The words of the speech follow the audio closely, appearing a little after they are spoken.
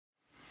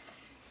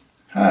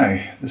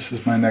Hi, this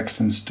is my next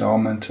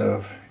installment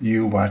of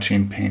you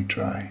watching paint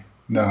dry.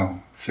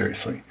 No,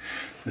 seriously.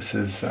 This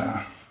is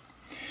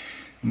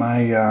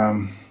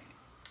my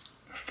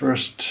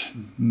first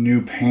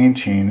new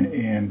painting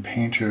in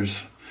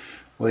Painter's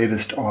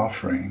latest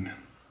offering,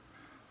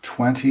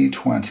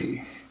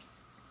 2020.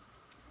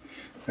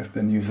 I've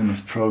been using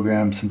this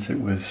program since it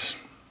was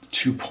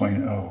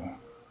 2.0,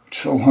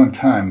 which is a long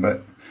time,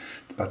 but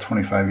about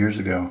 25 years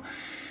ago.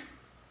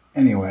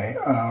 Anyway,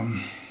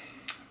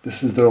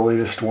 this is their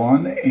latest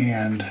one,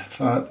 and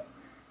thought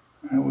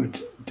I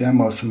would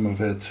demo some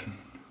of its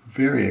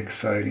very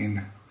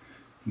exciting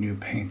new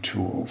paint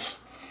tools.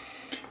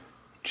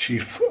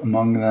 Chief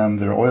among them,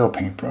 their oil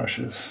paint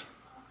brushes.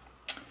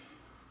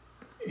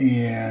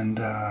 And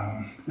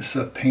this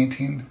is a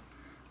painting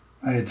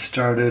I had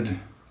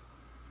started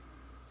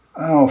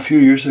a few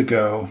years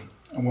ago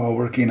while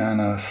working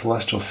on a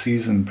Celestial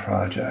Season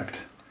project.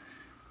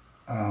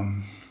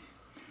 I've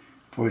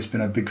always been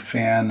a big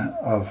fan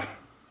of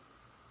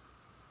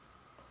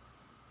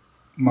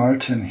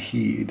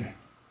Heade,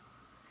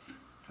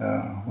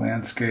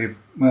 landscape,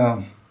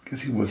 well, I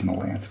guess he wasn't a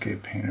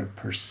landscape painter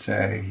per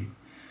se.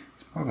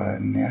 He's more of a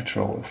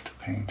naturalist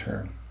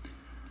painter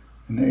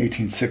in the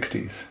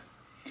 1860s.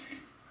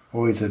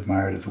 Always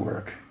admired his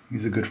work.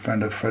 He's a good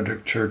friend of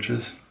Frederick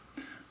Church's,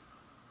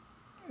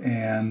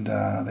 and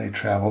they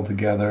traveled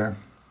together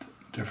to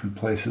different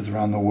places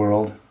around the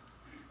world,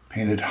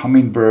 painted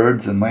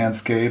hummingbirds and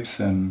landscapes,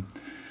 and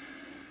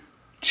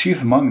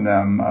chief among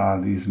them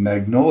these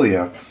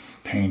Magnolia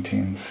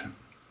paintings.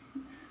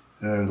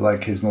 They're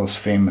like his most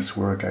famous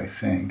work, I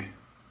think.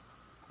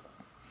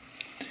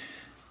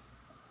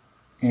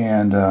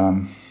 And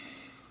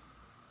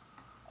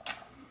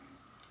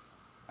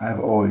I've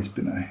always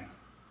been a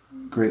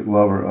great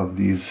lover of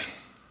these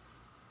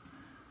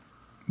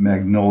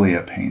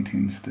Magnolia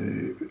paintings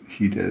that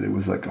he did. It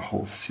was like a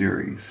whole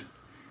series.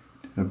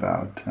 Did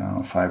about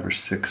 5 or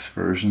 6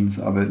 versions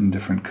of it in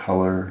different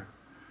color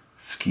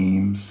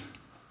schemes.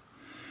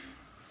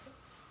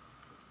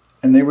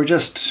 And they were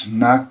just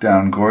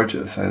knockdown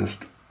gorgeous. I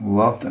just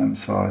loved them,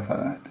 so I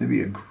thought they'd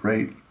be a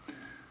great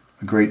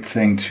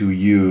thing to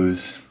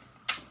use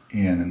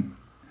in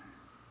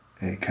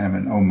a kind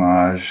of an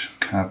homage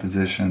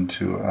composition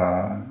to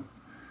a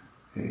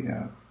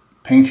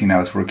painting I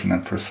was working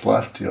on for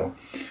Celestial.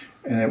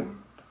 And it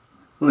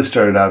really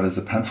started out as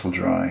a pencil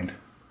drawing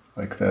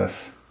like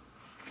this.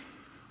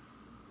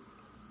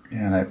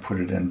 And I put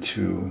it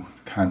into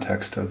the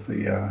context of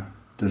the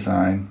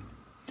design.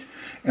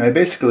 And I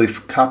basically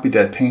copied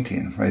that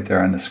painting right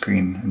there on the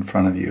screen in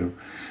front of you,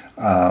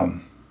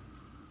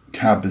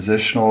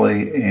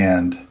 compositionally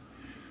and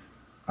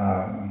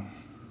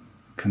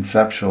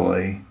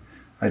conceptually.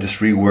 I just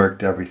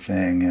reworked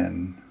everything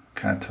and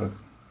kind of took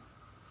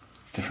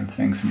different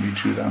things and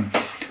redrew them,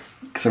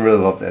 because I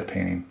really love that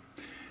painting,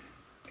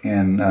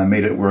 and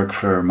made it work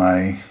for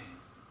my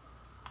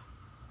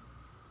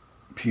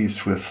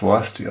piece with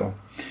Celestial.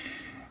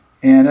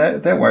 And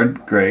that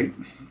worked great.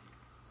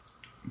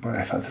 But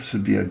I thought this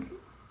would be a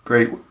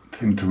great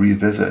thing to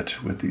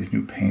revisit with these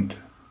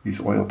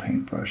these oil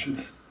paint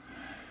brushes,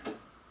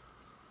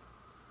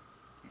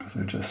 because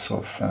they're just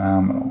so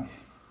phenomenal.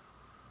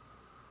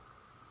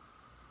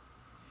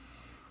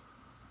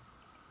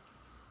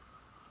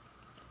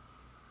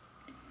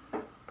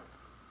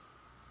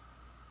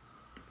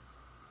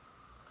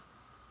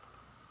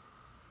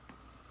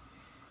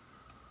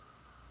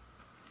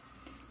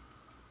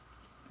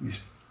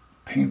 These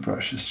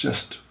paintbrushes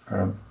just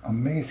are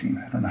amazing.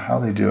 I don't know how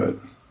they do it,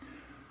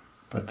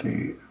 but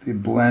they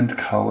blend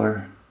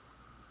color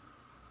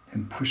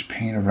and push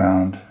paint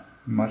around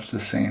in much the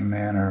same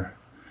manner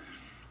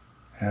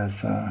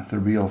as the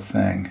real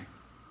thing.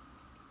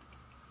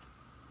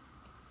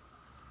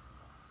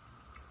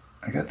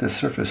 I got this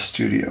Surface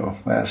Studio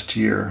last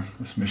year,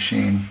 this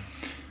machine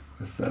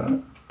with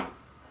the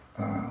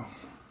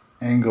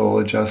angle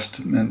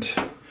adjustment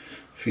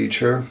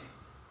feature.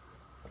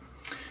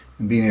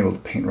 And being able to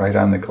paint right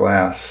on the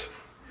glass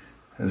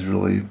has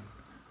really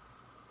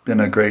been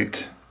a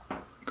great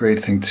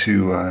thing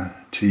to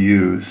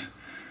use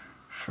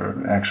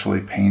for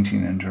actually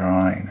painting and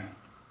drawing.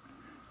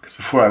 Because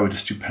before I would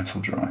just do pencil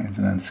drawings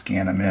and then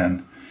scan them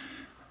in.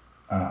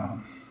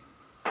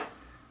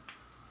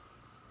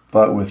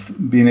 But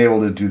with being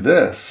able to do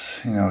this,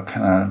 you know, it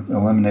kind of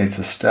eliminates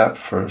a step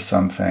for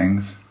some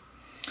things,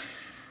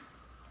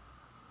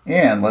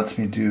 and lets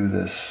me do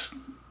this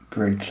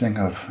great thing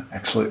of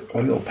actually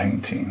oil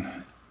painting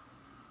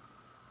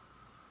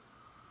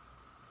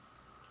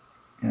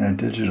in a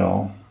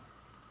digital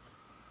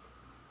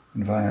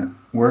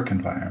work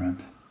environment.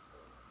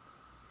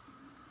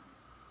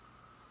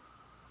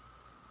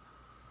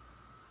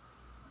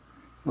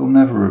 It'll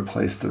never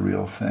replace the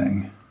real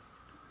thing,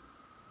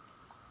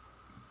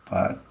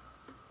 but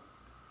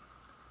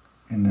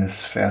in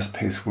this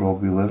fast-paced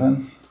world we live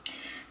in,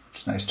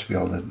 it's nice to be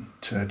able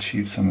to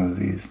achieve some of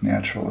these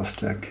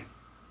naturalistic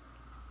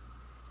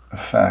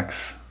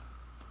effects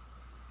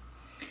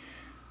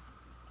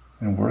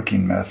and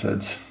working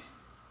methods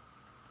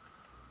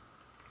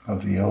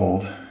of the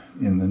old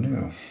in the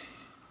new.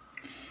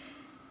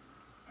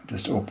 I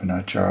just open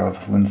a jar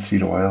of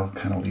linseed oil,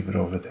 kind of leave it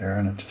over there,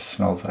 and it just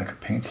smells like a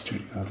paint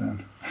studio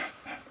then.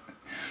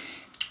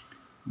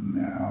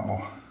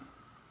 Now,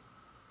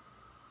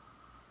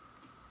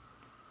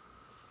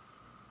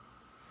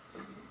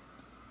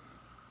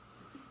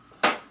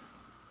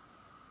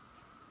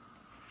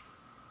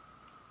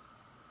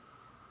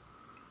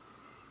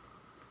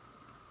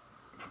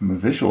 from a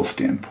visual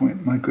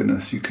standpoint, my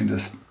goodness, you can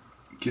just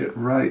get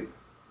right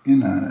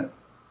in on it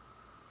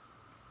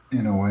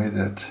in a way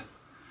that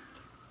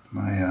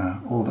my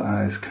old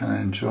eyes kind of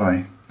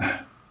enjoy.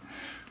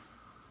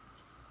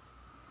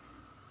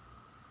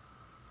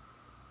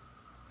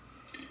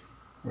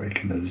 Where you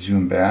can just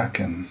zoom back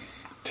and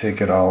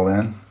take it all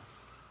in.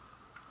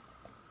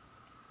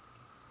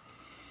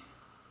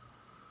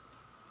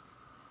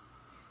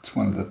 It's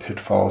one of the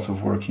pitfalls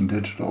of working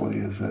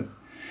digitally, is that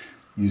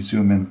you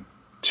zoom in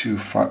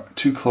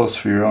too close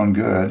for your own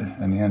good,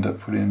 and you end up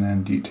putting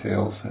in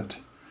details that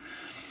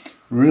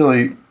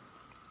really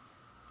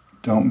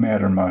don't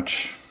matter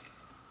much.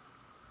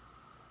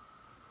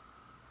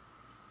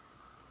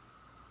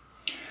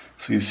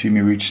 So you see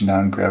me reaching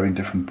down, grabbing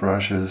different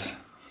brushes.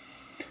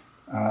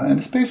 And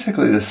it's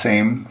basically the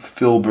same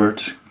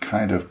filbert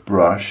kind of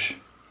brush,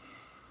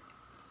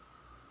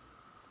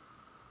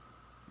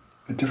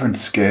 at different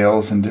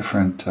scales and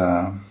different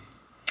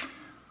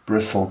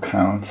bristle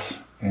counts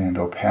and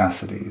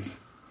opacities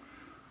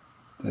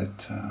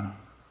that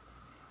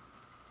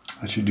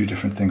let you do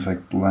different things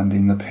like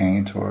blending the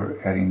paint or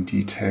adding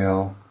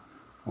detail,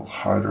 a little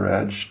harder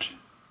edged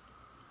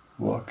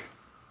look.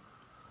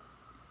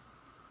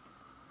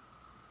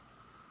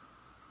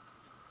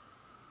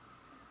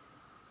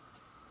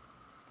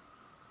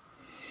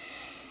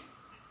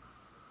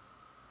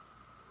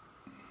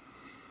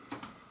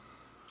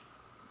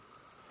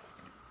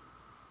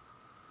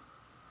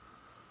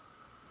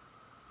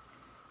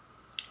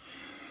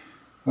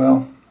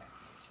 Well,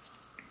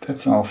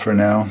 that's all for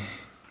now.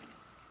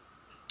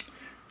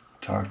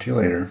 Talk to you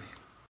later.